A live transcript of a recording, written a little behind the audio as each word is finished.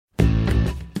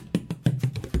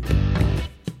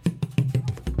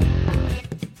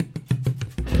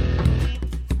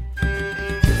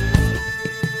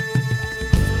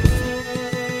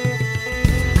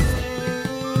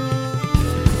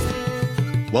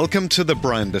Welcome to the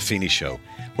Brian Buffini Show,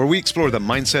 where we explore the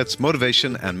mindsets,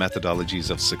 motivation, and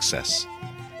methodologies of success.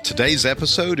 Today's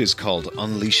episode is called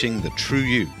Unleashing the True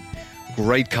You.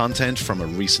 Great content from a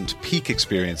recent peak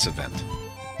experience event.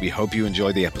 We hope you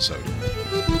enjoy the episode.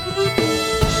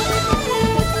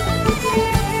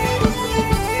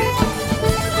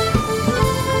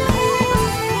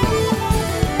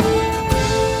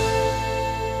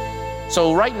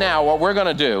 So right now, what we're going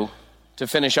to do to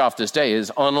finish off this day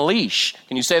is unleash.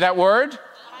 Can you say that word?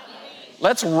 Unleash.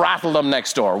 Let's rattle them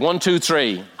next door. 1, 2,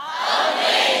 3.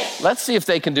 Unleash. Let's see if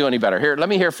they can do any better. Here, let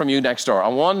me hear from you next door.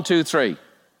 On 1, 2, 3.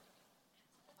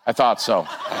 I thought so.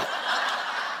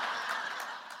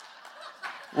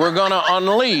 We're going to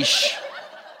unleash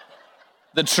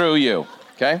the true you,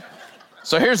 okay?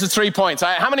 So here's the 3 points.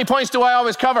 How many points do I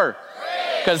always cover? 3.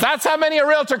 Because that's how many a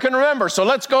realtor can remember. So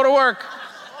let's go to work.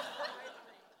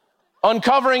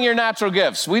 Uncovering your natural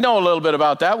gifts. We know a little bit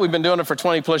about that. We've been doing it for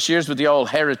 20 plus years with the old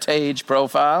heritage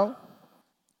profile.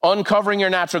 Uncovering your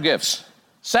natural gifts.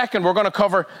 Second, we're going to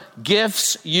cover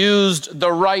gifts used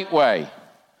the right way.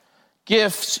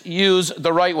 Gifts used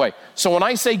the right way. So when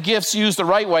I say gifts used the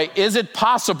right way, is it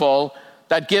possible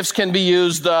that gifts can be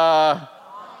used and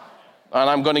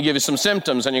I'm going to give you some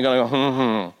symptoms and you're going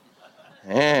to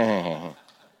go,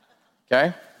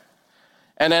 okay?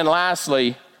 And then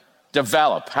lastly,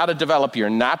 how to develop your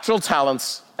natural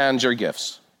talents and your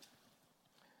gifts.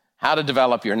 How to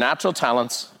develop your natural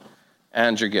talents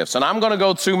and your gifts. And I'm going to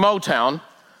go through Motown.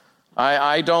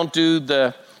 I'm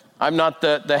not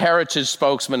the heritage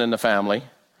spokesman in the family,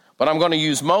 but I'm going to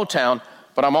use Motown,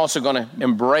 but I'm also going to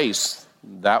embrace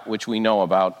that which we know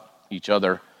about each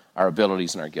other, our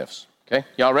abilities and our gifts. Okay,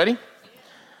 y'all ready?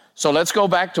 So let's go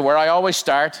back to where I always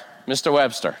start, Mr.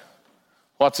 Webster.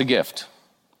 What's a gift?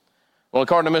 Well,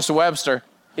 according to Mr. Webster,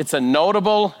 it's a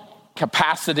notable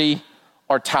capacity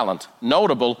or talent.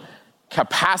 Notable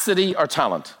capacity or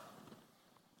talent.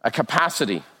 A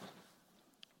capacity,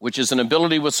 which is an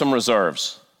ability with some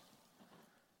reserves.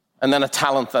 And then a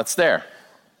talent that's there.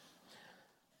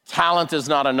 Talent is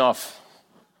not enough.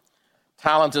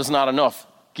 Talent is not enough.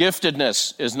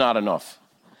 Giftedness is not enough.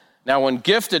 Now, when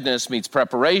giftedness meets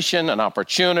preparation and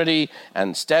opportunity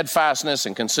and steadfastness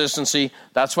and consistency,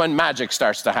 that's when magic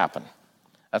starts to happen.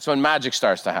 That's when magic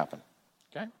starts to happen,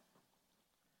 okay?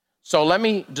 So let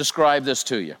me describe this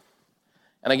to you.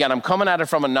 And again, I'm coming at it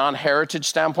from a non-heritage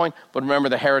standpoint, but remember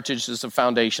the heritage is the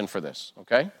foundation for this,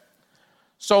 okay?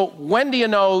 So when do you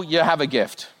know you have a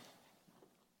gift?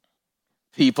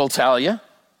 People tell you.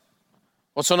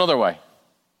 What's another way?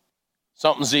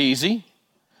 Something's easy.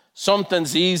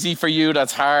 Something's easy for you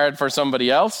that's hard for somebody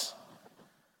else.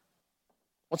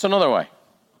 What's another way?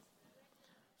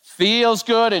 Feels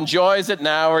good, enjoys it,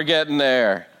 now we're getting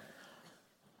there.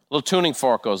 Little tuning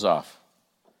fork goes off.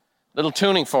 Little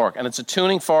tuning fork, and it's a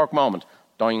tuning fork moment.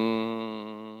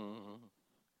 Doing.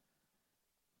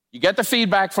 You get the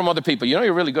feedback from other people. You know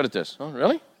you're really good at this. Oh,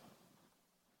 really?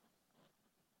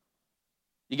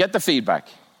 You get the feedback.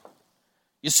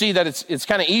 You see that it's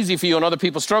kind of easy for you and other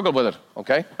people struggle with it,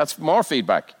 okay? That's more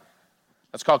feedback.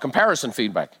 That's called comparison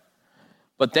feedback.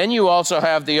 But then you also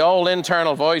have the old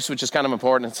internal voice, which is kind of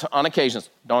important. It's on occasions.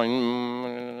 And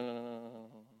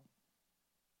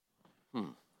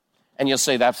you'll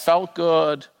say, that felt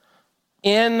good.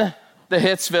 In the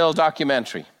Hitsville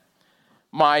documentary,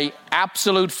 my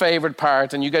absolute favorite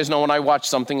part, and you guys know when I watch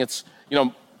something, it's,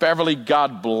 Beverly,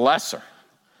 God bless her.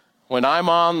 When I'm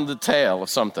on the tail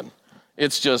of something,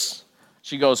 it's just,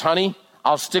 she goes, honey,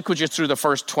 I'll stick with you through the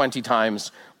first 20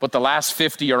 times, but the last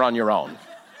 50 you're on your own.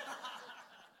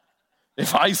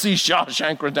 If I see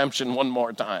Shawshank Redemption one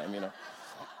more time,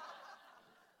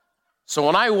 So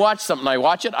when I watch something, I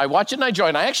watch it and I enjoy it.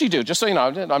 And I actually do, just so you know,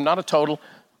 I'm not a total,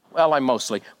 well, I'm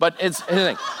mostly. But it's the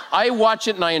thing. I watch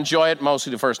it and I enjoy it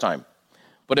mostly the first time.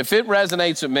 But if it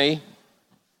resonates with me,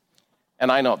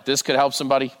 and I know this could help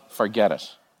somebody, forget it.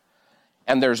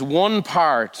 And there's one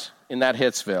part in that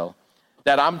Hitsville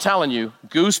that I'm telling you,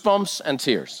 goosebumps and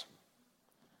tears.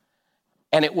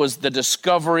 And it was the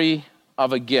discovery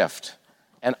of a gift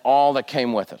and all that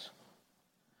came with it.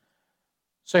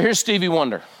 So here's Stevie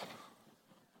Wonder.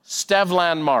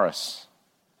 Stevland Morris.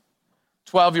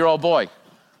 12-year-old boy.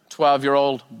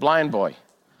 12-year-old blind boy.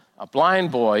 A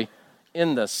blind boy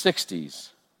in the 60s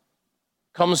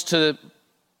comes to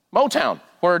Motown,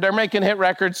 where they're making hit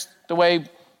records the way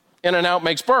In-N-Out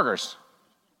makes burgers.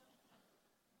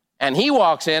 And he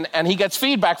walks in and he gets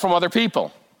feedback from other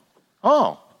people.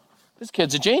 Oh, this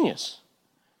kid's a genius.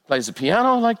 Plays the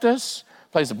piano like this,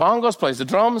 plays the bongos, plays the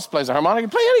drums, plays the harmonica,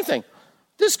 play anything.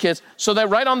 This kid's, so that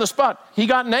right on the spot, he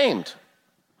got named.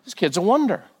 This kid's a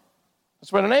wonder.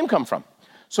 That's where the name come from.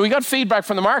 So he got feedback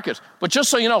from the market. But just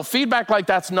so you know, feedback like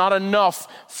that's not enough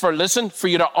for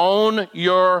you to own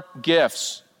your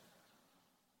gifts.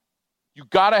 You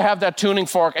got to have that tuning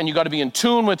fork, and you got to be in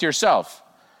tune with yourself.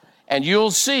 And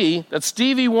you'll see that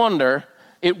Stevie Wonder,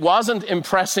 it wasn't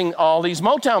impressing all these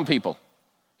Motown people.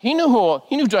 He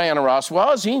knew Diana Ross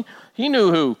was. He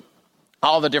knew who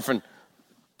all the different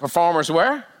performers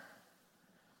were.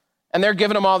 And they're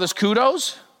giving him all this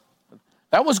kudos.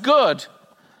 That was good.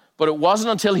 But it wasn't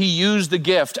until he used the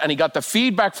gift and he got the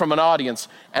feedback from an audience,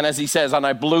 and as he says, and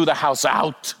I blew the house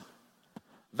out.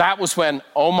 That was when,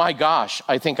 oh my gosh,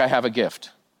 I think I have a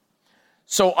gift.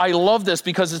 So I love this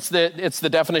because it's the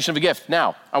definition of a gift.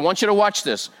 Now, I want you to watch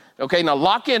this. Okay, now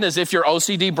lock in as if you're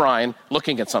OCD Brian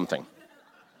looking at something.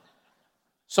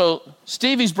 So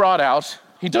Stevie's brought out,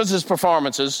 he does his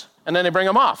performances, and then they bring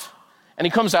him off. And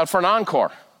he comes out for an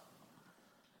encore.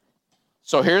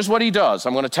 So here's what he does.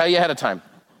 I'm going to tell you ahead of time.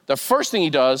 The first thing he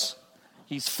does,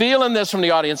 he's feeling this from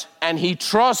the audience, and he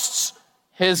trusts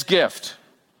his gift.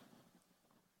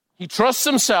 He trusts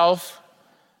himself,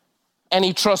 and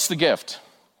he trusts the gift.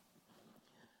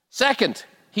 Second,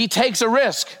 he takes a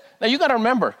risk. Now, you got to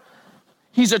remember,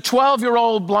 he's a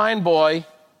 12-year-old blind boy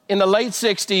in the late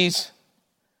 60s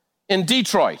in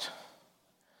Detroit.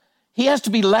 He has to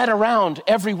be led around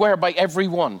everywhere by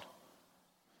everyone.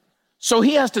 So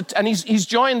he has to, and he's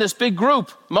joined this big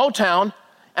group, Motown,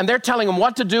 and they're telling him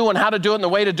what to do and how to do it and the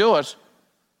way to do it.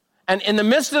 And in the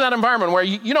midst of that environment where,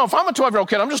 you know, if I'm a 12-year-old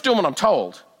kid, I'm just doing what I'm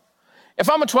told. If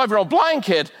I'm a 12-year-old blind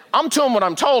kid, I'm doing what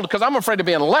I'm told because I'm afraid of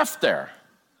being left there.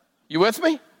 You with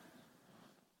me?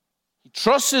 He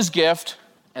trusts his gift,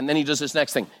 and then he does this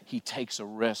next thing. He takes a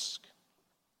risk.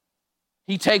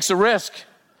 He takes a risk.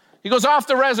 He goes off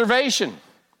the reservation,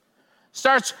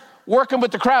 starts working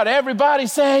with the crowd. Everybody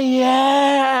say,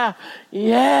 yeah,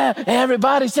 yeah.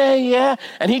 Everybody say, yeah.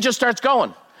 And he just starts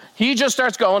going.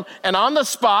 And on the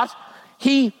spot,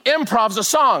 he improvs a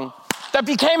song that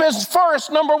became his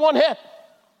first #1 hit.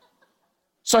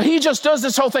 So he just does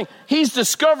this whole thing. He's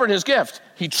discovered his gift.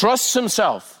 He trusts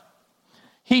himself.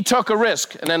 He took a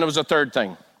risk. And then there was a third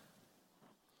thing.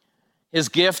 His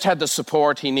gift had the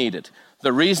support he needed.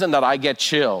 The reason that I get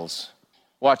chills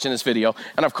watching this video,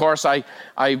 and of course I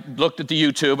looked at the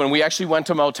YouTube, and we actually went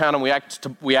to Motown, and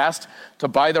we asked to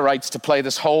buy the rights to play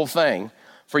this whole thing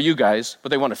for you guys, but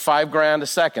they wanted $5,000 a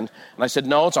second. And I said,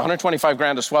 no, it's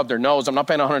 $125,000 to swab their nose. I'm not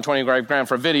paying $125,000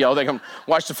 for a video. They can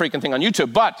watch the freaking thing on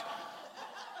YouTube. But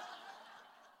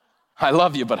I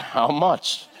love you, but how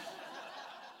much?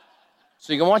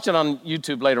 So you can watch it on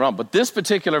YouTube later on. But this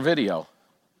particular video,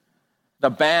 the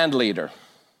band leader,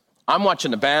 I'm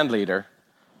watching the band leader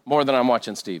more than I'm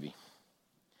watching Stevie.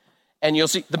 And you'll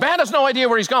see, the band has no idea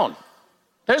where he's going.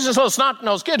 There's this little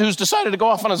snot-nosed kid who's decided to go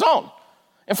off on his own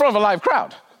in front of a live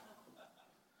crowd.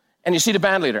 And you see the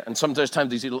band leader, and sometimes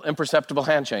these little imperceptible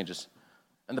hand changes.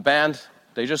 And the band,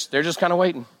 they're just kind of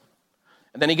waiting.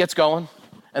 And then he gets going,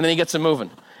 and then he gets them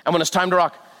moving. And when it's time to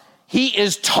rock, he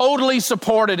is totally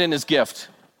supported in his gift.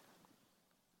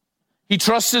 He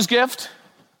trusts his gift,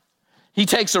 he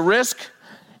takes a risk,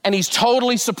 and he's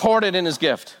totally supported in his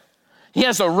gift. He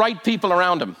has the right people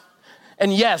around him.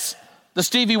 And yes, the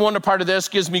Stevie Wonder part of this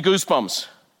gives me goosebumps.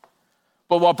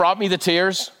 But what brought me the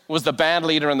tears was the band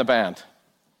leader and the band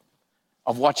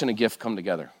of watching a gift come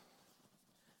together.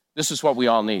 This is what we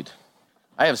all need.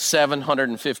 I have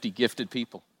 750 gifted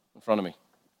people in front of me.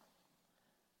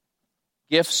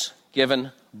 Gifts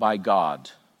given by God.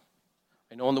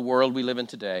 I know in the world we live in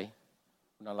today,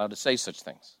 we're not allowed to say such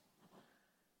things.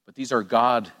 But these are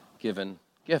God-given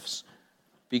gifts.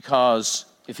 Because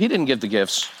if he didn't give the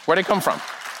gifts, where'd they come from?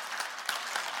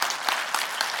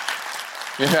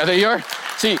 Yeah, they are.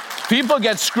 See, people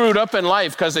get screwed up in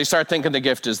life because they start thinking the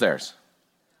gift is theirs.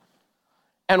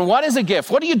 And what is a gift?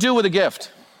 What do you do with a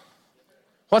gift?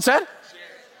 What's that?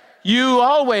 You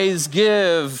always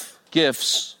give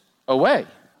gifts away.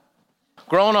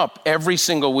 Growing up, every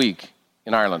single week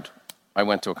in Ireland, I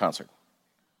went to a concert.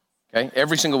 Okay,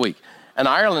 every single week. And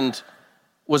Ireland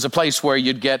was a place where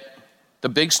you'd get the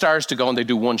big stars to go and they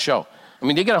do one show. I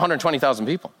mean, they get 120,000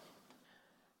 people.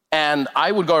 And I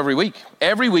would go every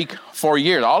week for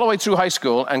years, all the way through high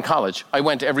school and college. I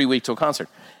went every week to a concert.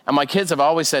 And my kids have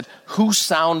always said, who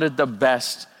sounded the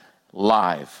best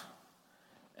live?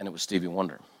 And it was Stevie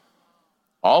Wonder.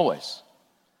 Always.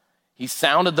 He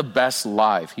sounded the best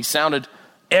live. He sounded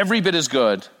every bit as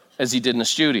good as he did in the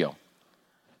studio.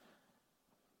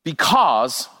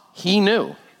 Because he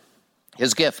knew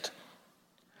his gift.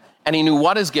 And he knew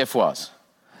what his gift was.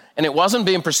 And it wasn't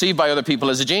being perceived by other people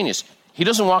as a genius. He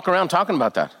doesn't walk around talking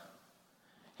about that.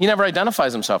 He never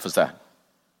identifies himself as that.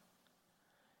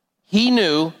 He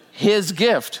knew his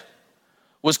gift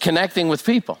was connecting with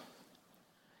people.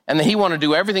 And that he wanted to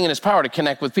do everything in his power to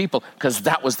connect with people because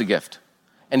that was the gift.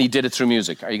 And he did it through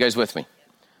music. Are you guys with me?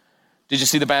 Did you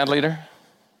see the band leader?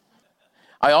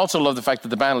 I also love the fact that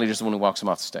the band leader is the one who walks him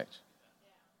off the stage.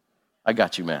 I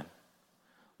got you, man.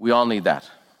 We all need that.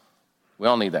 We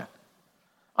all need that.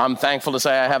 I'm thankful to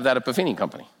say I have that at Buffini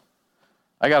Company.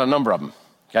 I got a number of them,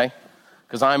 okay?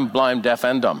 Because I'm blind, deaf,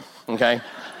 and dumb, okay?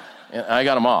 I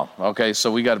got them all, okay?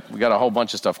 So we got a whole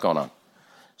bunch of stuff going on.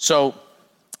 So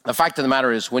the fact of the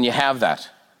matter is when you have that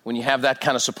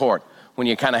kind of support, when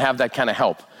you kind of have that kind of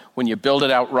help, when you build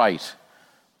it out right,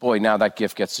 boy, now that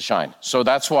gift gets to shine. So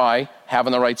that's why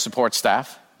having the right support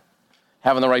staff,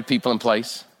 having the right people in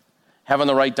place, having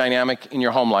the right dynamic in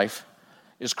your home life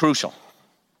is crucial.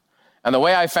 And the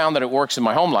way I found that it works in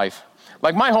my home life,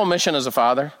 like my whole mission as a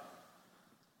father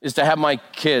is to have my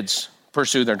kids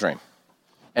pursue their dream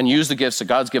and use the gifts that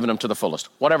God's given them to the fullest,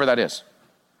 whatever that is.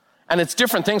 And it's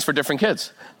different things for different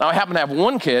kids. Now, I happen to have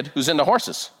one kid who's into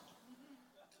horses,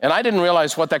 and I didn't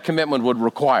realize what that commitment would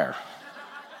require.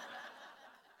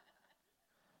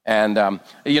 And,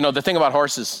 the thing about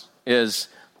horses is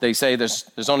they say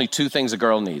there's only two things a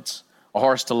girl needs, a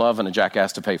horse to love and a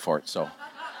jackass to pay for it, so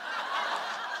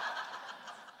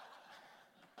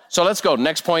let's go.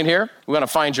 Next point here, we're going to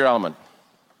find your element.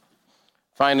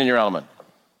 Finding your element.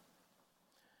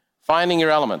 Finding your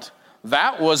element.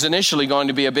 That was initially going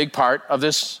to be a big part of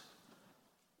this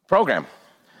program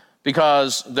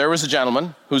because there was a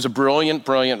gentleman who's a brilliant,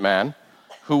 brilliant man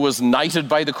who was knighted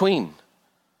by the Queen,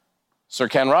 Sir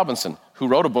Ken Robinson, who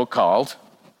wrote a book called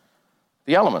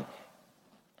The Element.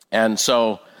 And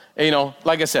so,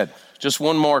 like I said, just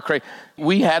one more crazy.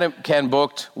 We had Ken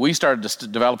booked. We started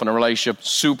developing a relationship.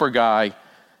 Super guy.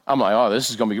 I'm like, oh,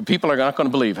 this is going to be good. People are not going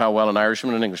to believe how well an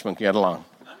Irishman and an Englishman can get along.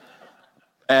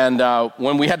 And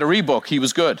when we had to rebook, he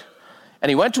was good. And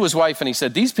he went to his wife and he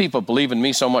said, these people believe in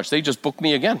me so much, they just booked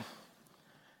me again.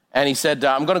 And he said,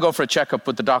 I'm going to go for a checkup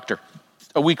with the doctor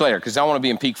a week later because I want to be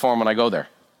in peak form when I go there.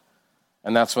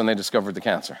 And that's when they discovered the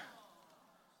cancer.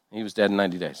 He was dead in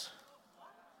 90 days.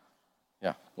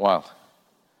 Yeah, wild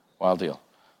deal.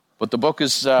 But the book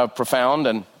is profound,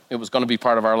 and it was going to be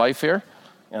part of our life here,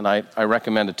 and I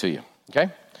recommend it to you,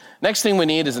 okay? Next thing we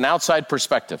need is an outside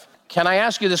perspective. Can I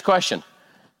ask you this question?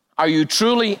 Are you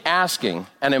truly asking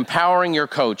and empowering your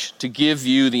coach to give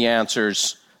you the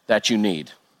answers that you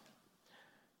need?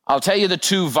 I'll tell you the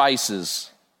two vices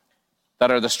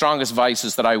that are the strongest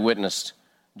vices that I witnessed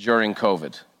during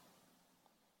COVID.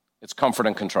 It's comfort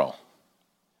and control.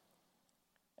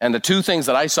 And the two things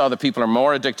that I saw that people are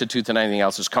more addicted to than anything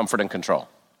else is comfort and control.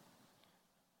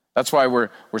 That's why we're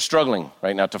struggling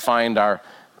right now to find our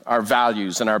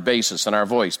values and our basis and our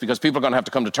voice, because people are going to have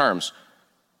to come to terms.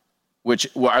 Would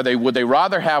they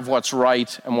rather have what's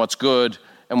right and what's good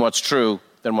and what's true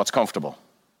than what's comfortable?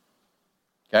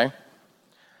 Okay?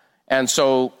 And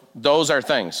so those are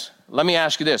things. Let me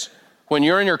ask you this. When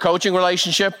you're in your coaching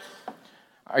relationship,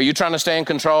 are you trying to stay in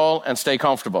control and stay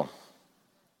comfortable?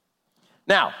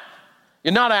 Now,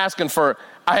 you're not asking for,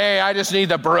 hey, I just need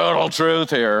the brutal truth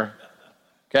here,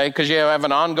 okay? Because you have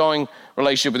an ongoing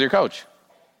relationship with your coach.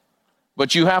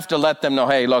 But you have to let them know,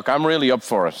 hey, look, I'm really up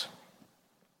for it.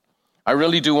 I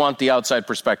really do want the outside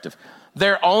perspective.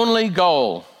 Their only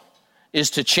goal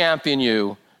is to champion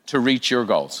you to reach your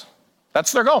goals.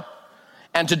 That's their goal.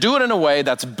 And to do it in a way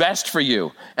that's best for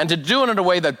you, and to do it in a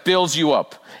way that builds you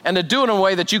up, and to do it in a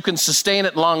way that you can sustain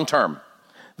it long term.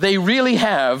 They really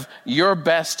have your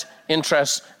best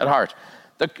interests at heart.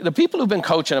 The people who've been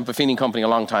coaching at Buffini Company a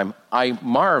long time, I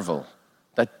marvel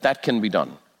that can be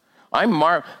done.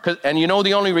 And you know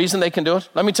the only reason they can do it?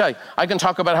 Let me tell you, I can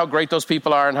talk about how great those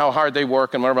people are and how hard they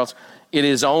work and whatever else. It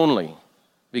is only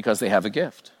because they have a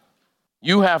gift.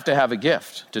 You have to have a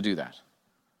gift to do that.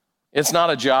 It's not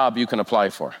a job you can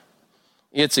apply for.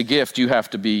 It's a gift you have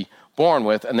to be born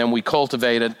with, and then we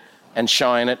cultivate it and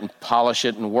shine it and polish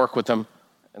it and work with them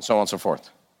and so on and so forth.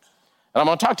 And I'm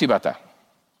going to talk to you about that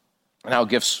and how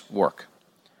gifts work.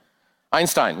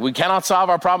 Einstein, we cannot solve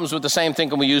our problems with the same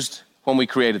thinking we used when we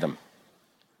created them.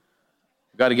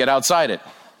 We've got to get outside it,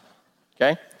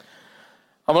 okay?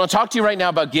 I'm going to talk to you right now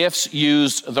about gifts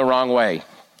used the wrong way.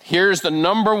 Here's the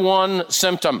number one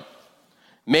symptom.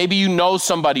 Maybe you know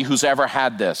somebody who's ever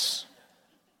had this.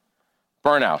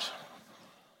 Burnout.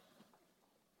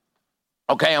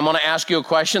 Okay, I'm going to ask you a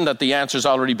question that the answer's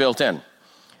already built in.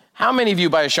 How many of you,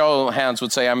 by a show of hands,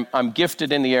 would say, I'm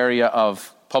gifted in the area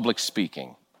of public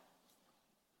speaking?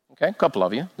 Okay, a couple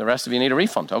of you. The rest of you need a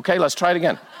refund. Okay, let's try it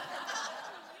again.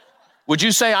 Would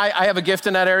you say I have a gift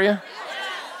in that area?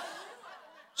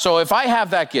 So if I have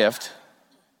that gift,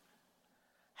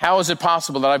 How is it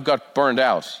possible that I've got burned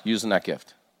out using that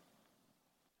gift?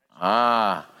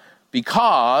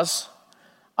 Because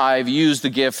I've used the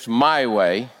gift my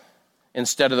way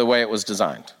instead of the way it was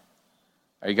designed.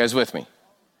 Are you guys with me?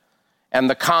 And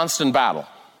the constant battle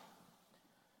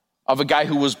of a guy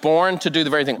who was born to do the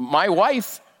very thing. My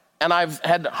wife, and I've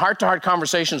had heart-to-heart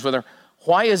conversations with her,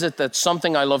 why is it that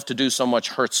something I love to do so much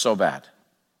hurts so bad?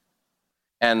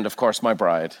 And of course, my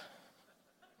bride,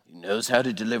 he knows how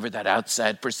to deliver that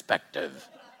outside perspective.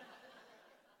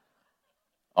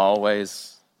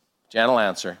 Always gentle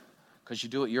answer, because you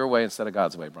do it your way instead of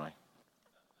God's way, Brian.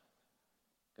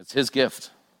 It's his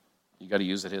gift. You got to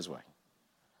use it his way.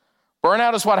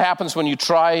 Burnout is what happens when you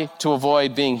try to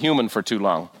avoid being human for too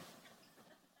long.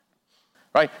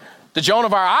 Right? The Joan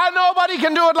of Arc, nobody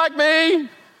can do it like me.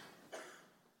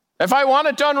 If I want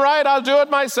it done right, I'll do it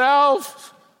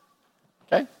myself.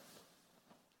 Okay?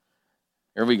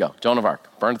 Here we go. Joan of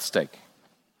Arc, burned at the stake.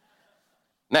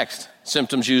 Next,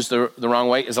 symptoms used the wrong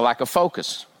way is a lack of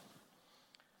focus.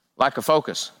 Lack of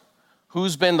focus.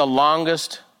 Who's been the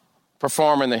longest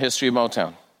performer in the history of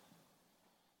Motown?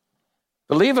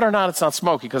 Believe it or not, it's not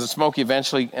Smokey, because Smokey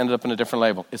eventually ended up in a different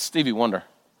label. It's Stevie Wonder.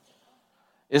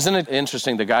 Isn't it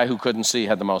interesting the guy who couldn't see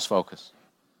had the most focus?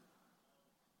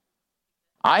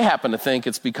 I happen to think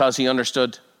it's because he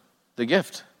understood the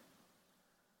gift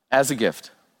as a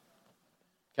gift.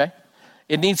 Okay?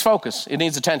 It needs focus. It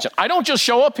needs attention. I don't just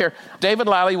show up here. David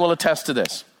Lally will attest to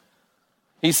this.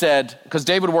 He said, because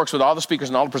David works with all the speakers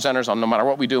and all the presenters on no matter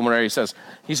what we do and whatever he says,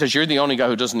 you're the only guy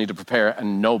who doesn't need to prepare,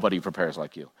 and nobody prepares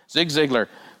like you. Zig Ziglar,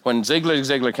 when Zig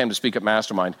Ziglar came to speak at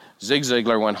Mastermind, Zig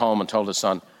Ziglar went home and told his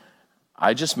son,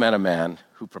 I just met a man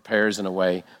who prepares in a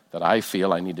way that I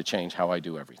feel I need to change how I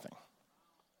do everything.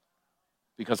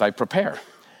 Because I prepare.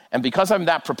 And because I'm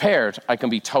that prepared, I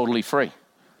can be totally free.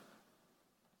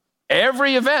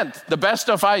 Every event, the best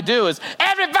stuff I do is,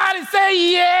 everybody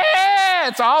say yeah!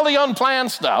 It's all the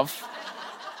unplanned stuff.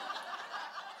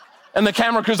 And the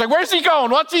camera crew's like, where's he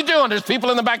going? What's he doing? There's people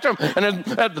in the back room, and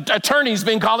an attorney's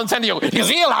being called in San Diego. Is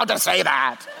he allowed to say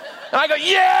that? And I go,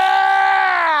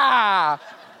 yeah!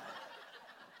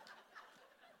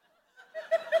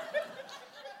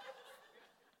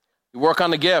 You work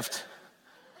on the gift.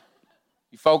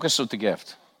 You focus with the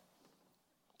gift.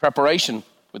 Preparation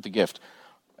with the gift.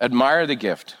 Admire the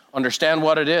gift. Understand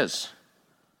what it is.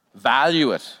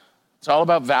 Value it. It's all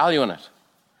about valuing it.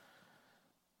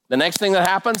 The next thing that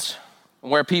happens,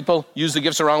 where people use the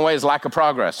gifts the wrong way, is lack of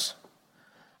progress.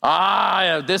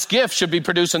 This gift should be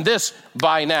producing this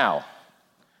by now.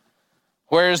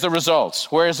 Where's the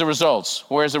results? Where's the results?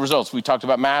 Where's the results? We talked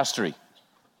about mastery.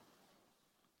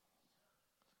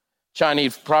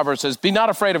 Chinese proverb says, be not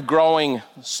afraid of growing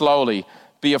slowly,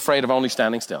 be afraid of only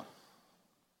standing still.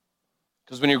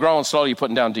 Because when you're growing slowly, you're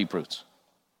putting down deep roots.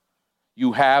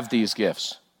 You have these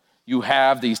gifts. You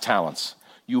have these talents.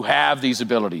 You have these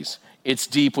abilities. It's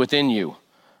deep within you.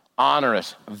 Honor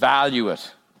it. Value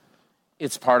it.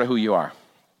 It's part of who you are.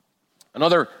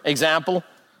 Another example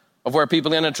of where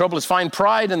people get into trouble is find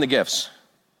pride in the gifts.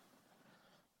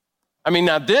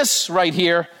 Now this right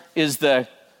here is it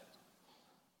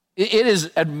is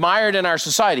admired in our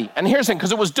society. And here's the thing,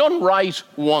 because it was done right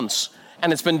once,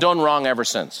 and it's been done wrong ever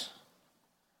since.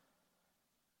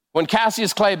 When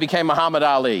Cassius Clay became Muhammad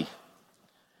Ali,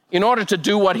 in order to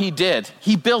do what he did,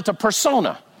 he built a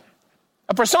persona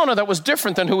that was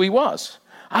different than who he was.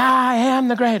 I am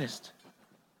the greatest.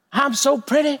 I'm so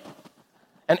pretty.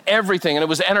 And everything, and it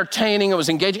was entertaining, it was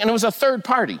engaging, and it was a third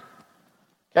party,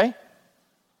 okay?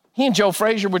 He and Joe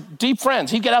Frazier were deep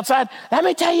friends. He'd get outside, let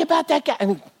me tell you about that guy.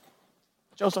 And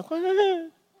Joe's like,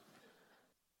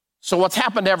 So what's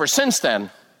happened ever since then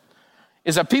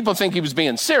is that people think he was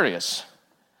being serious.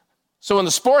 So in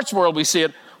the sports world, we see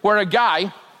it where a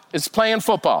guy is playing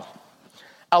football.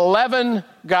 11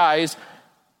 guys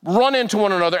run into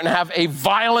one another and have a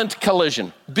violent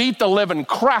collision, beat the living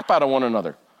crap out of one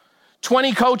another.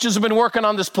 20 coaches have been working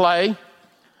on this play.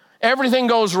 Everything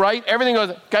goes right.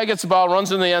 Guy gets the ball,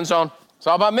 runs in the end zone. It's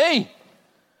all about me.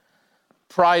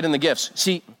 Pride in the gifts.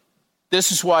 See,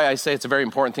 this is why I say it's a very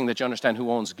important thing that you understand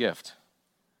who owns a gift.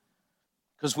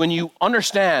 Because when you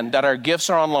understand that our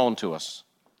gifts are on loan to us,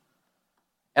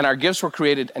 and our gifts were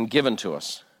created and given to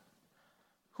us,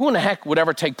 who in the heck would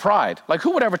ever take pride? Like,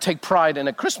 who would ever take pride in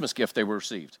a Christmas gift they were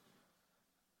received?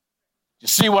 You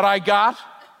see what I got?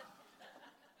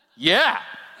 Yeah.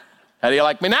 How do you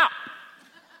like me now?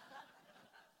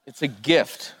 It's a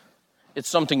gift. It's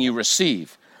something you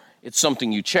receive. It's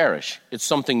something you cherish. It's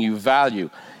something you value.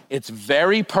 It's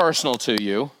very personal to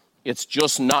you. It's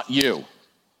just not you.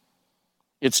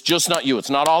 It's just not you. It's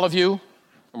not all of you,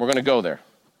 and we're going to go there.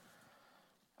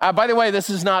 By the way, this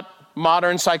is not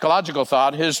modern psychological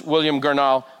thought. Here's William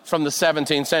Gurnall from the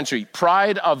 17th century.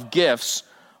 Pride of gifts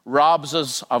robs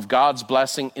us of God's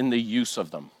blessing in the use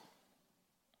of them.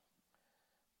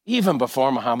 Even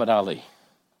before Muhammad Ali.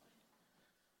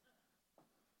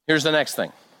 Here's the next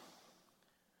thing.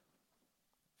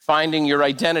 Finding your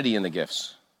identity in the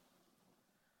gifts.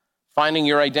 Finding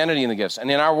your identity in the gifts. And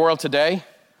in our world today,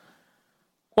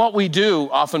 what we do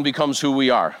often becomes who we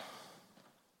are.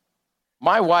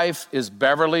 My wife is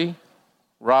Beverly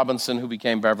Robinson, who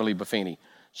became Beverly Buffini.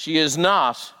 She is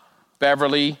not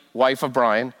Beverly, wife of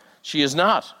Brian. She is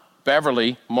not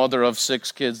Beverly, mother of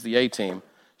 6 kids, the A-team.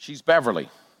 She's Beverly.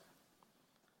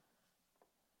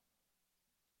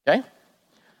 Okay?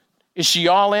 Is she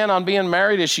all in on being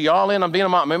married? Is she all in on being a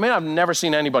mom? I mean, I've never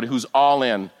seen anybody who's all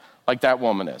in like that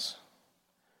woman is.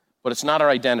 But it's not our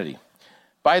identity.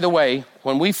 By the way,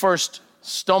 when we first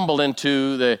stumbled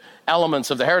into the elements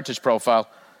of the heritage profile,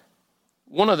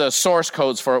 one of the source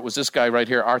codes for it was this guy right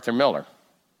here, Arthur Miller,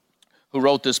 who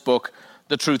wrote this book,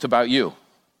 The Truth About You.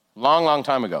 Long, long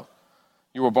time ago.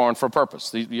 You were born for a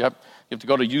purpose. You have to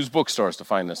go to used bookstores to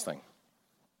find this thing.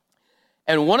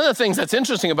 And one of the things that's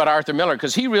interesting about Arthur Miller,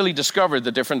 because he really discovered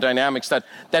the different dynamics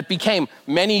that became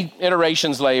many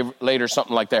iterations later,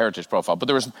 something like the heritage profile. But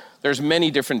there's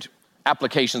many different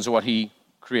applications of what he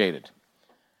created.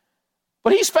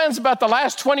 But he spends about the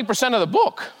last 20% of the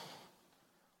book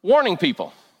warning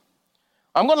people.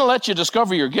 I'm going to let you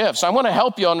discover your gifts. I'm going to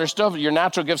help you understand your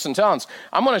natural gifts and talents.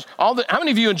 How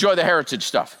many of you enjoy the heritage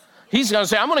stuff? He's going to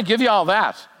say, I'm going to give you all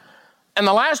that. And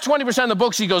the last 20% of the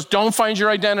books, he goes, don't find your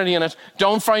identity in it.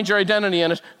 Don't find your identity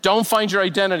in it. Don't find your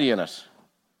identity in it.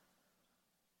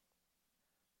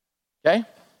 Okay?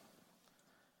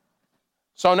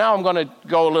 So now I'm going to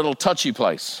go a little touchy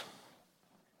place.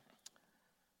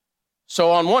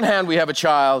 So on one hand, we have a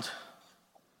child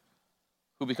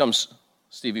who becomes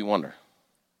Stevie Wonder.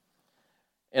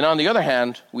 And on the other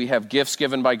hand, we have gifts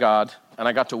given by God, and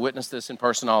I got to witness this in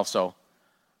person also,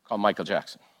 called Michael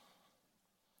Jackson.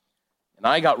 And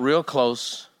I got real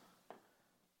close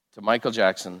to Michael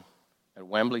Jackson at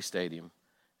Wembley Stadium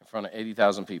in front of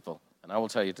 80,000 people. And I will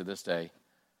tell you to this day,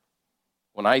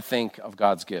 when I think of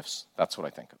God's gifts, that's what I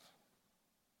think of.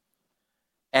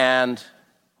 And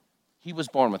he was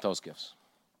born with those gifts,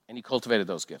 and he cultivated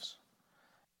those gifts.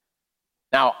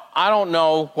 Now, I don't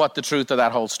know what the truth of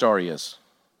that whole story is,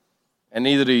 and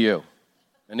neither do you,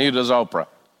 and neither does Oprah.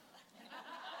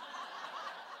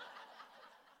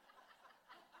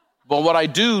 But what I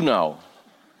do know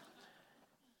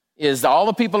is that all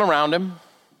the people around him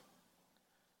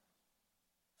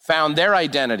found their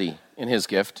identity in his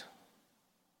gift.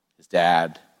 His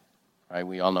dad, right?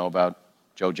 We all know about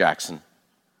Joe Jackson.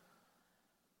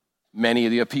 Many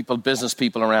of the people, business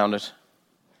people around it.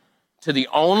 To the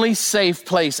only safe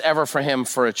place ever for him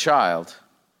for a child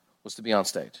was to be on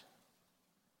stage.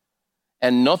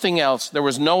 And nothing else. There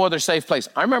was no other safe place.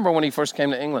 I remember when he first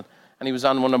came to England and he was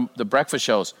on one of the breakfast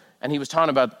shows and he was talking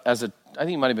about, I think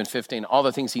he might have been 15, all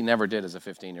the things he never did as a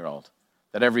 15-year-old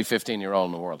that every 15-year-old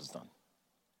in the world has done.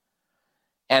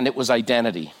 And it was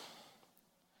identity.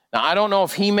 Now, I don't know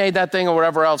if he made that thing or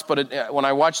whatever else, but when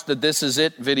I watched the This Is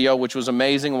It video, which was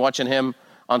amazing, watching him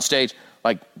on stage,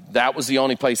 like that was the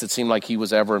only place it seemed like he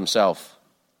was ever himself.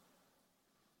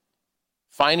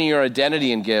 Finding your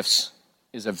identity in gifts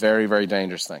is a very, very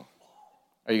dangerous thing.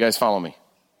 Are you guys following me?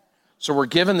 So we're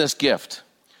given this gift.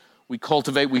 We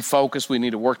cultivate, we focus, we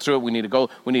need to work through it, we need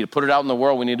to put it out in the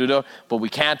world, we need to do it, but we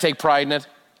can't take pride in it.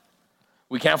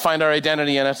 We can't find our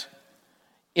identity in it.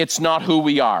 It's not who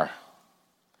we are.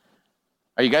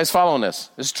 Are you guys following this?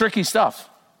 This is tricky stuff.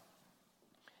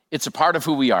 It's a part of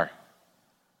who we are.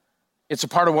 It's a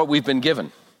part of what we've been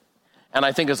given. And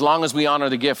I think as long as we honor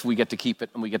the gift, we get to keep it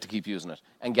and we get to keep using it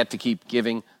and get to keep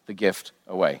giving the gift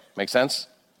away. Make sense?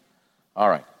 All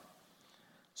right.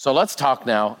 So let's talk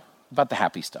now about the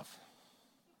happy stuff.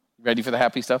 Ready for the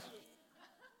happy stuff?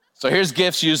 So here's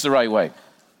gifts used the right way.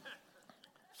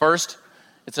 First,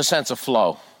 it's a sense of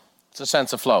flow. It's a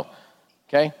sense of flow.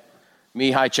 Okay?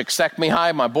 Mihai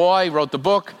Csikszentmihalyi, my boy, wrote the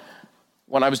book.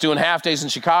 When I was doing half days in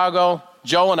Chicago,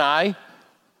 Joe and I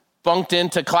bunked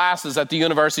into classes at the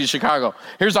University of Chicago.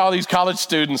 Here's all these college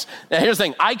students. Now here's the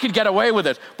thing, I could get away with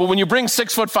it, but when you bring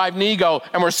 6'5" Nego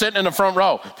and we're sitting in the front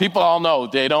row, people all know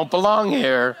they don't belong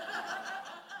here.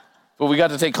 But we got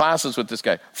to take classes with this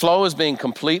guy. Flow is being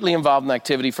completely involved in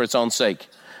activity for its own sake.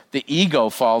 The ego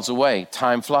falls away.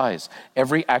 Time flies.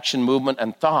 Every action, movement,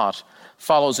 and thought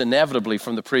follows inevitably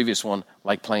from the previous one,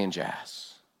 like playing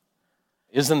jazz.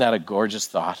 Isn't that a gorgeous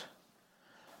thought?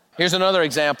 Here's another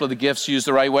example of the gifts used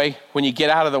the right way. When you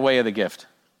get out of the way of the gift.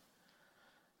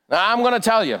 Now, I'm going to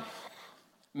tell you,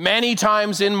 many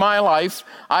times in my life,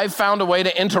 I've found a way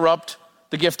to interrupt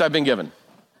the gift I've been given.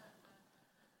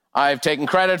 I've taken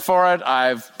credit for it.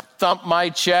 I've thumped my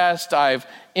chest. I've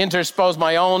intersposed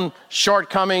my own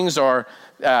shortcomings or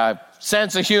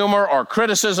sense of humor or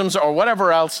criticisms or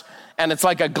whatever else. And it's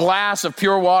like a glass of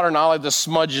pure water and all of the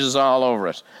smudges all over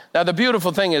it. Now, the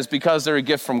beautiful thing is because they're a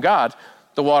gift from God,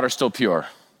 the water's still pure.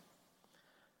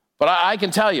 But I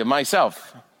can tell you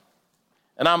myself,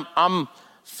 and I'm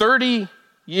 30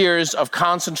 years of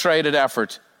concentrated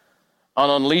effort on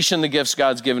unleashing the gifts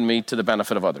God's given me to the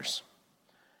benefit of others.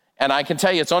 And I can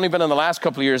tell you, it's only been in the last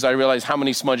couple of years I realized how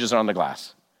many smudges are on the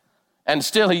glass. And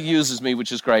still he uses me,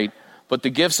 which is great, but the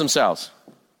gifts themselves.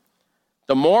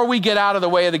 The more we get out of the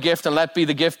way of the gift and let be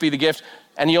the gift,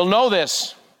 and you'll know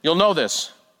this,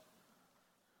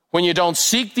 when you don't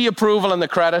seek the approval and the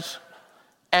credit,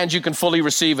 and you can fully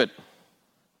receive it.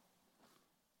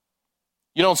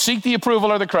 You don't seek the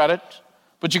approval or the credit,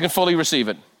 but you can fully receive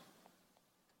it.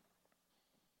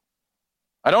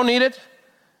 I don't need it,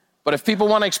 but if people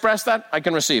want to express that, I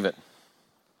can receive it. Does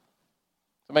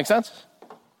that make sense?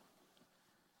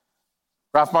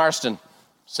 Ralph Marston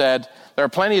said, there are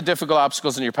plenty of difficult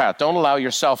obstacles in your path. Don't allow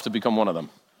yourself to become one of them.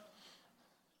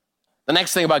 The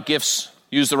next thing about gifts,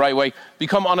 used the right way,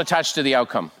 become unattached to the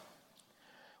outcome.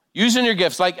 Using your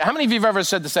gifts, like how many of you have ever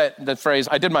said the phrase,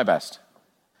 I did my best?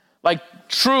 Like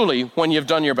truly when you've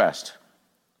done your best.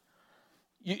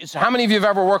 How many of you have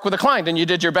ever worked with a client and you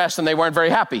did your best and they weren't very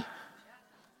happy?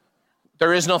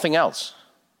 There is nothing else.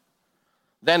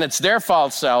 Then it's their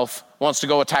false self wants to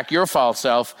go attack your false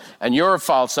self, and your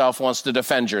false self wants to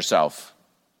defend yourself.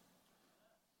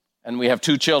 And we have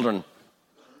two children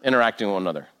interacting with one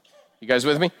another. You guys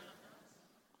with me?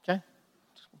 Okay.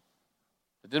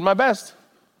 I did my best.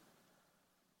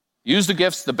 Used the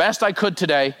gifts the best I could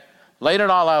today, laid it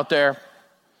all out there.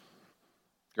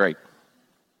 Great.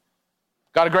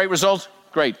 Got a great result?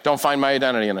 Great. Don't find my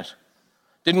identity in it.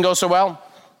 Didn't go so well?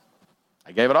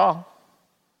 I gave it all.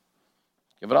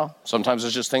 Give it all. Sometimes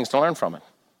there's just things to learn from it.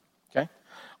 Okay?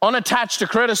 Unattached to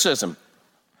criticism.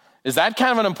 Is that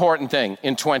kind of an important thing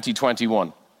in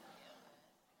 2021?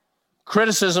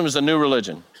 Criticism is the new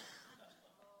religion.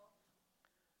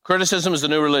 Criticism is the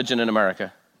new religion in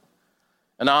America.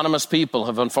 Anonymous people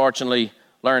have unfortunately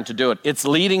learned to do it. It's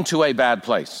leading to a bad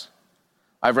place.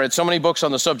 I've read so many books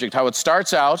on the subject, how it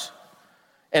starts out,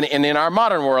 and in our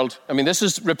modern world, I mean, this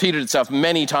has repeated itself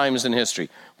many times in history,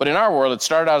 but in our world, it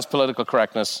started out as political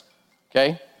correctness,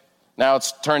 okay? Now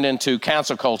it's turned into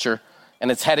cancel culture, and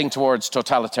it's heading towards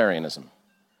totalitarianism.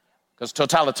 Because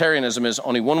totalitarianism is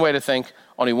only one way to think,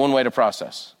 only one way to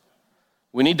process.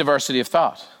 We need diversity of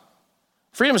thought.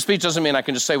 Freedom of speech doesn't mean I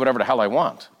can just say whatever the hell I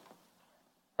want,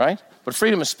 right? But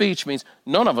freedom of speech means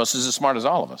none of us is as smart as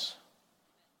all of us,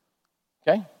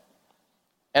 okay?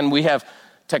 And we have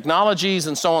technologies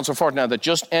and so on and so forth now that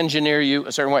just engineer you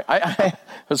a certain way. It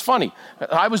was funny.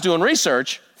 I was doing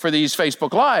research for these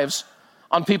Facebook Lives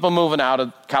on people moving out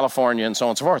of California and so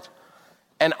on and so forth.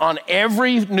 And on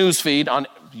every news feed, on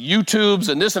YouTube's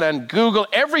and this and that, and Google,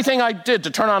 everything I did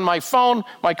to turn on my phone,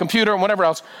 my computer, and whatever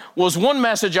else, was one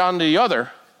message on the other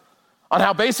on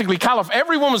how basically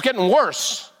everyone was getting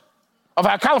worse, of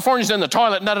how California's in the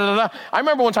toilet, da-da-da-da. I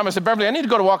remember one time I said, Beverly, I need to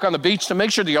go to walk on the beach to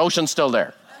make sure the ocean's still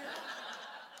there.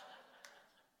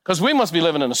 Because we must be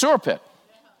living in a sewer pit.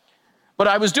 But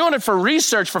I was doing it for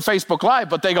research for Facebook Live,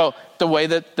 but they go, the way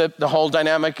that the whole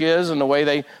dynamic is and the way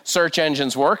they search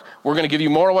engines work, we're going to give you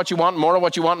more of what you want, more of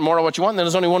what you want, more of what you want, and then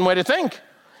there's only one way to think.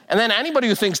 And then anybody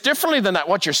who thinks differently than that,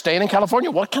 what, you're staying in California?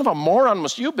 What kind of a moron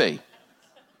must you be?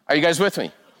 Are you guys with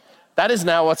me? That is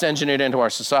now what's engineered into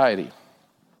our society.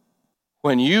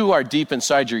 When you are deep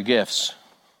inside your gifts,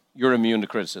 you're immune to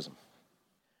criticism.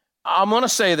 I'm going to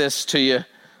say this to you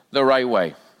the right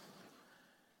way.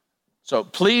 So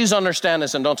please understand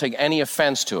this and don't take any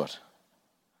offense to it.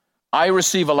 I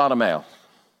receive a lot of mail.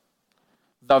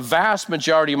 The vast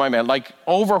majority of my mail, like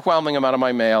overwhelming amount of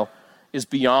my mail, is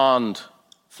beyond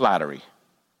flattery.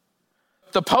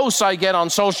 The posts I get on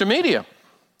social media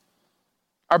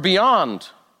are beyond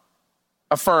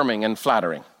affirming and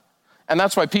flattering. And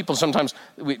that's why people sometimes,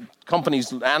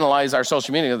 companies analyze our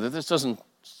social media. This doesn't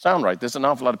sound right. There's an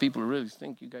awful lot of people who really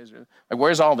think you guys are, like,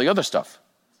 where's all the other stuff?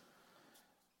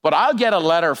 But I'll get a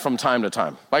letter from time to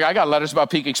time. Like I got letters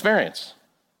about Peak Experience.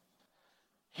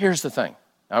 Here's the thing.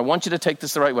 I want you to take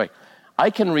this the right way. I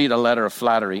can read a letter of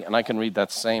flattery and I can read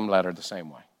that same letter the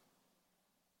same way.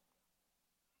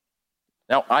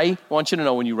 Now, I want you to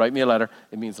know when you write me a letter,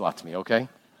 it means a lot to me, okay?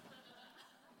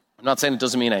 I'm not saying it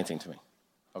doesn't mean anything to me,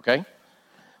 okay?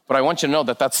 But I want you to know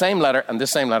that same letter and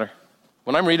this same letter,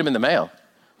 when I'm reading them in the mail,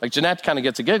 Like Jeanette kind of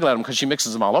gets a giggle at them because she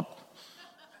mixes them all up.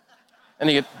 And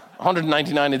you get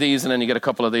 199 of these, and then you get a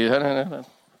couple of these.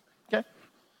 Okay?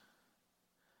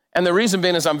 And the reason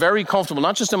being is I'm very comfortable,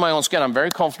 not just in my own skin, I'm very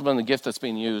comfortable in the gift that's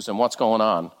being used and what's going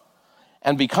on.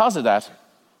 And because of that,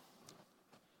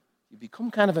 you become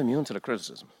kind of immune to the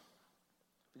criticism.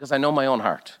 Because I know my own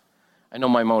heart. I know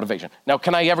my motivation. Now,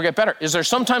 can I ever get better? Is there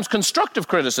sometimes constructive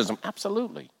criticism?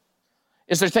 Absolutely.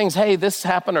 Is there things, hey, this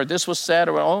happened or this was said,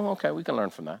 or, oh, okay, we can learn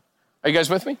from that. Are you guys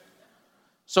with me?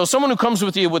 So someone who comes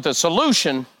with you with a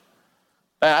solution,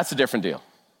 that's a different deal.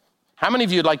 How many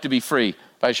of you would like to be free,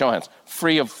 by a show of hands,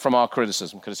 free from all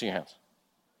criticism? Could I see your hands?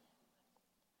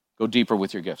 Go deeper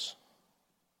with your gifts.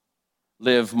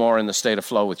 Live more in the state of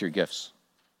flow with your gifts.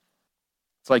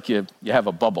 It's like you have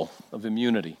a bubble of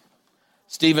immunity.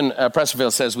 Stephen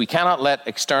Pressfield says, we cannot let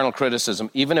external criticism,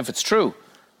 even if it's true,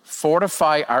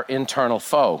 fortify our internal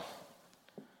foe.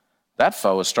 That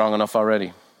foe is strong enough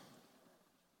already.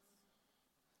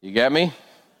 You get me?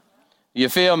 You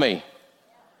feel me?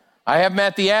 I have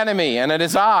met the enemy, and it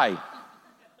is I.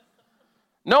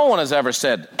 No one has ever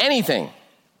said anything,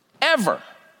 ever,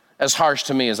 as harsh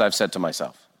to me as I've said to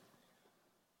myself.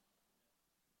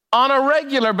 On a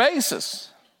regular basis.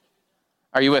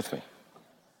 Are you with me?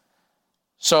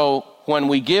 So when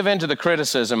we give in to the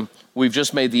criticism, we've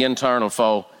just made the internal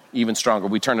foe even stronger.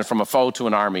 We turn it from a foe to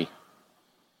an army.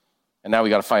 And now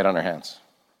we got a fight on our hands.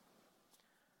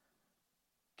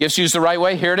 Gifts used the right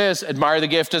way, here it is. Admire the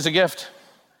gift as a gift.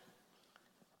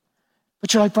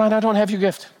 But you're like, Brian, I don't have your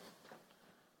gift.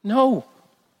 No.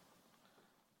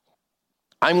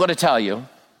 I'm going to tell you,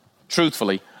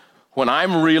 truthfully, when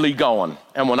I'm really going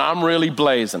and when I'm really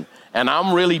blazing and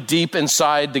I'm really deep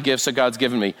inside the gifts that God's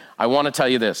given me, I want to tell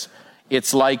you this.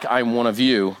 It's like I'm one of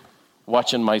you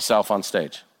watching myself on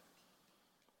stage.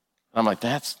 I'm like,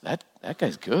 that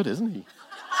guy's good, isn't he?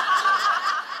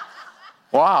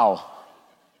 Wow.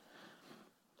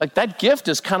 Like that gift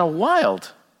is kind of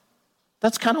wild.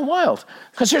 That's kind of wild.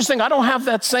 Because here's the thing, I don't have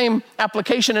that same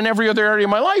application in every other area of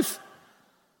my life.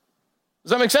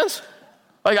 Does that make sense?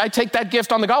 Like I take that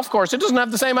gift on the golf course, it doesn't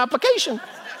have the same application.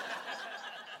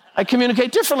 I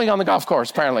communicate differently on the golf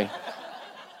course, apparently.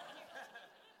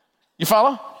 You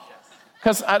follow?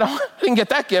 Because I didn't get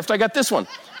that gift, I got this one.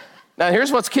 Now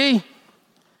here's what's key.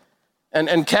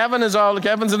 And Kevin's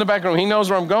in the back room, he knows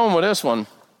where I'm going with this one.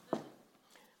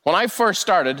 When I first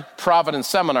started Providence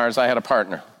Seminars, I had a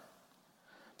partner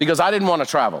because I didn't want to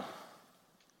travel.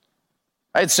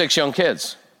 I had 6 young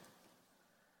kids.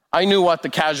 I knew what the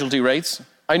casualty rates.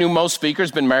 I knew most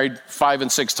speakers been married 5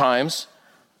 and 6 times.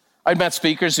 I'd met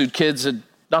speakers whose kids had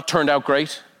not turned out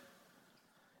great.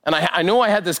 And I knew I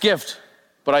had this gift,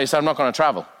 but I said, I'm not going to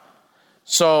travel.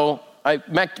 So I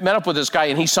met up with this guy,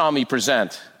 and he saw me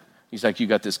present. He's like, you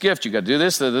got this gift, you got to do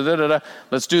this,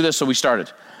 let's do this. So we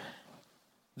started.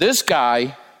 This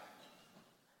guy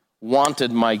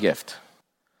wanted my gift.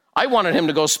 I wanted him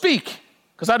to go speak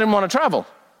because I didn't want to travel.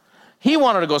 He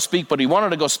wanted to go speak, but he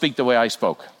wanted to go speak the way I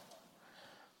spoke.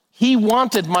 He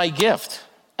wanted my gift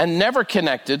and never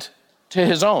connected to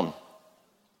his own.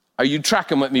 Are you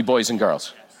tracking with me, boys and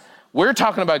girls? We're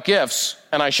talking about gifts,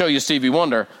 and I show you Stevie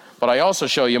Wonder, but I also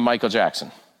show you Michael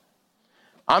Jackson.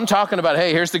 I'm talking about,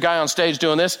 hey, here's the guy on stage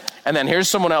doing this, and then here's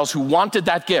someone else who wanted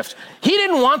that gift. He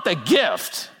didn't want the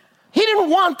gift. He didn't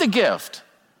want the gift.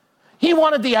 He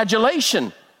wanted the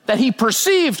adulation that he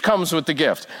perceived comes with the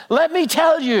gift. Let me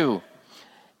tell you,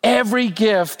 every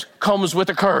gift comes with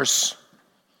a curse.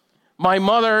 My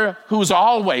mother, who's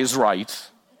always right,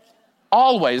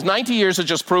 always, 90 years has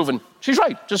just proven, she's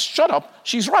right. Just shut up.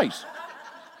 She's right.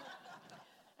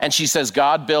 And she says,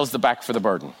 God bills the back for the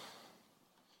burden.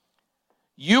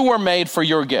 You were made for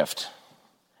your gift.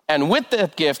 And with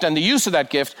that gift and the use of that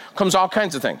gift comes all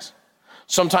kinds of things.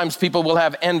 Sometimes people will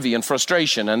have envy and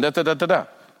frustration and da-da-da-da-da.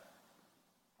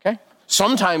 Okay?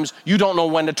 Sometimes you don't know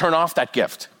when to turn off that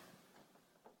gift.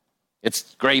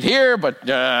 It's great here, but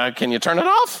can you turn it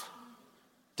off?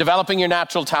 Developing your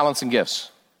natural talents and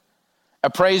gifts.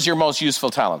 Appraise your most useful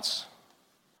talents.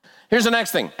 Here's the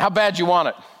next thing. How bad you want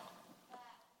it?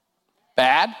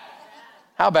 Bad?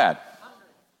 How bad?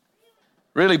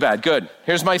 Really bad. Good.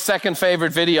 Here's my second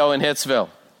favorite video in Hitsville.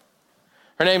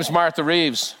 Her name's Martha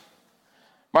Reeves.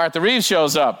 Martha Reeves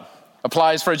shows up,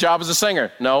 applies for a job as a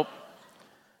singer. Nope.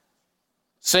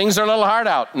 Sings her little heart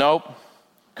out. Nope.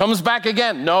 Comes back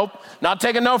again. Nope. Not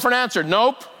taking no for an answer.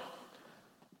 Nope.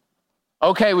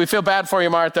 Okay, we feel bad for you,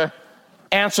 Martha.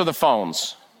 Answer the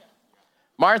phones.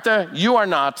 Martha, you are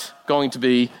not going to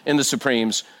be in the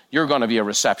Supremes. You're going to be a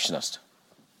receptionist.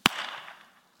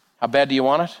 How bad do you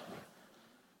want it?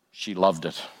 She loved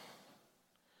it.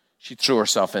 She threw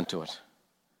herself into it.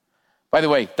 By the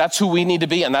way, that's who we need to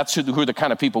be, and that's who are the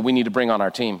kind of people we need to bring on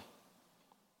our team.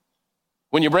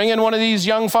 When you bring in one of these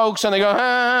young folks and they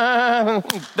go,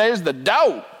 there's the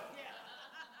dough.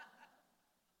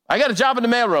 I got a job in the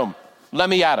mailroom. Let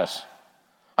me at it.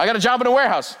 I got a job in a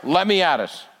warehouse. Let me at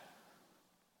it.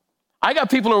 I got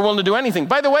people who are willing to do anything.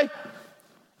 By the way,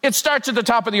 it starts at the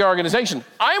top of the organization.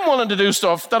 I'm willing to do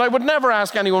stuff that I would never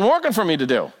ask anyone working for me to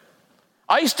do.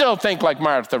 I still think like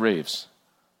Martha Reeves.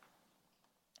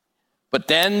 But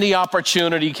then the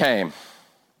opportunity came.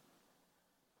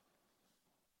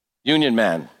 Union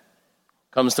man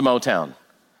comes to Motown.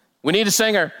 We need a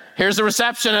singer. Here's a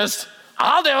receptionist.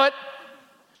 I'll do it.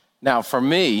 Now, for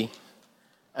me,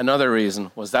 another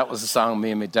reason was that was the song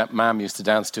me and my mom used to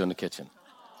dance to in the kitchen.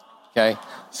 Okay?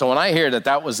 So when I hear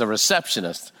that was a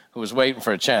receptionist who was waiting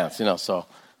for a chance, so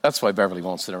that's why Beverly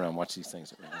won't sit around and watch these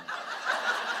things.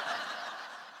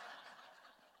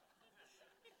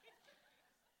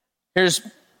 Here's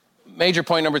major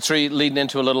point number 3, leading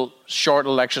into a short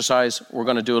little exercise. We're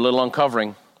going to do a little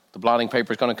uncovering. The blotting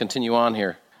paper is going to continue on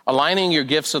here. Aligning your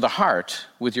gifts of the heart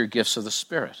with your gifts of the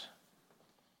Spirit.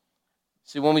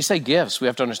 See, when we say gifts, we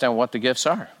have to understand what the gifts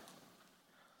are.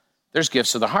 There's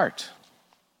gifts of the heart.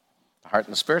 The heart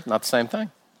and the Spirit, not the same thing.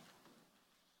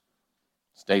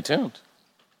 Stay tuned.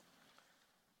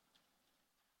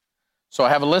 So I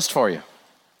have a list for you.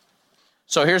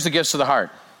 So here's the gifts of the heart.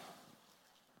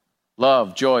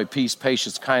 Love, joy, peace,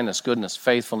 patience, kindness, goodness,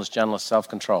 faithfulness, gentleness,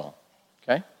 self-control.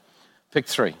 Okay? Pick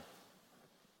 3.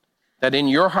 That in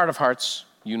your heart of hearts,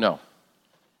 you know.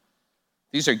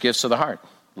 These are gifts of the heart.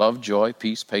 Love, joy,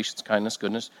 peace, patience, kindness,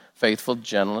 goodness, faithful,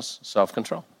 gentleness,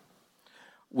 self-control.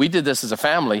 We did this as a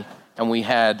family, and we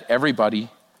had everybody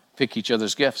pick each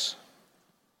other's gifts.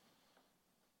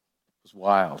 It was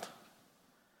wild,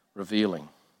 revealing,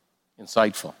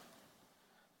 insightful,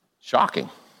 shocking.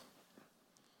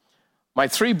 My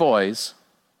 3 boys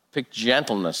picked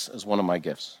gentleness as one of my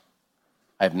gifts.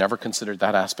 I have never considered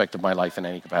that aspect of my life in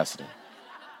any capacity.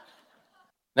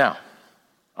 Now,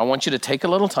 I want you to take a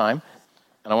little time,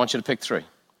 and I want you to pick 3.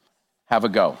 Have a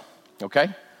go,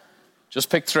 okay? Just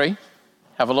pick 3.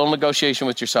 Have a little negotiation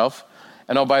with yourself.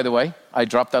 And oh, by the way, I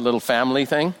dropped that little family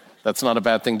thing. That's not a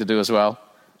bad thing to do as well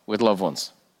with loved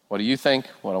ones. What do you think?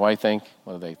 What do I think?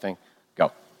 What do they think?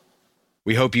 Go.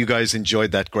 We hope you guys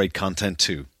enjoyed that great content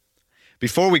too.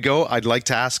 Before we go, I'd like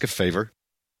to ask a favor.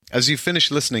 As you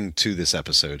finish listening to this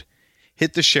episode,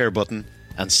 hit the share button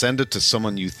and send it to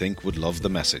someone you think would love the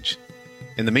message.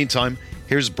 In the meantime,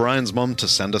 here's Brian's mum to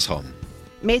send us home.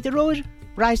 May the road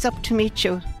rise up to meet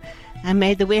you, and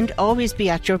may the wind always be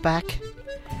at your back.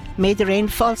 May the rain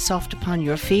fall soft upon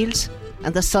your fields,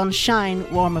 and the sun shine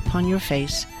warm upon your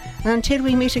face. And until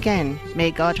we meet again, may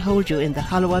God hold you in the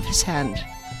hollow of his hand.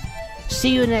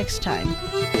 See you next time.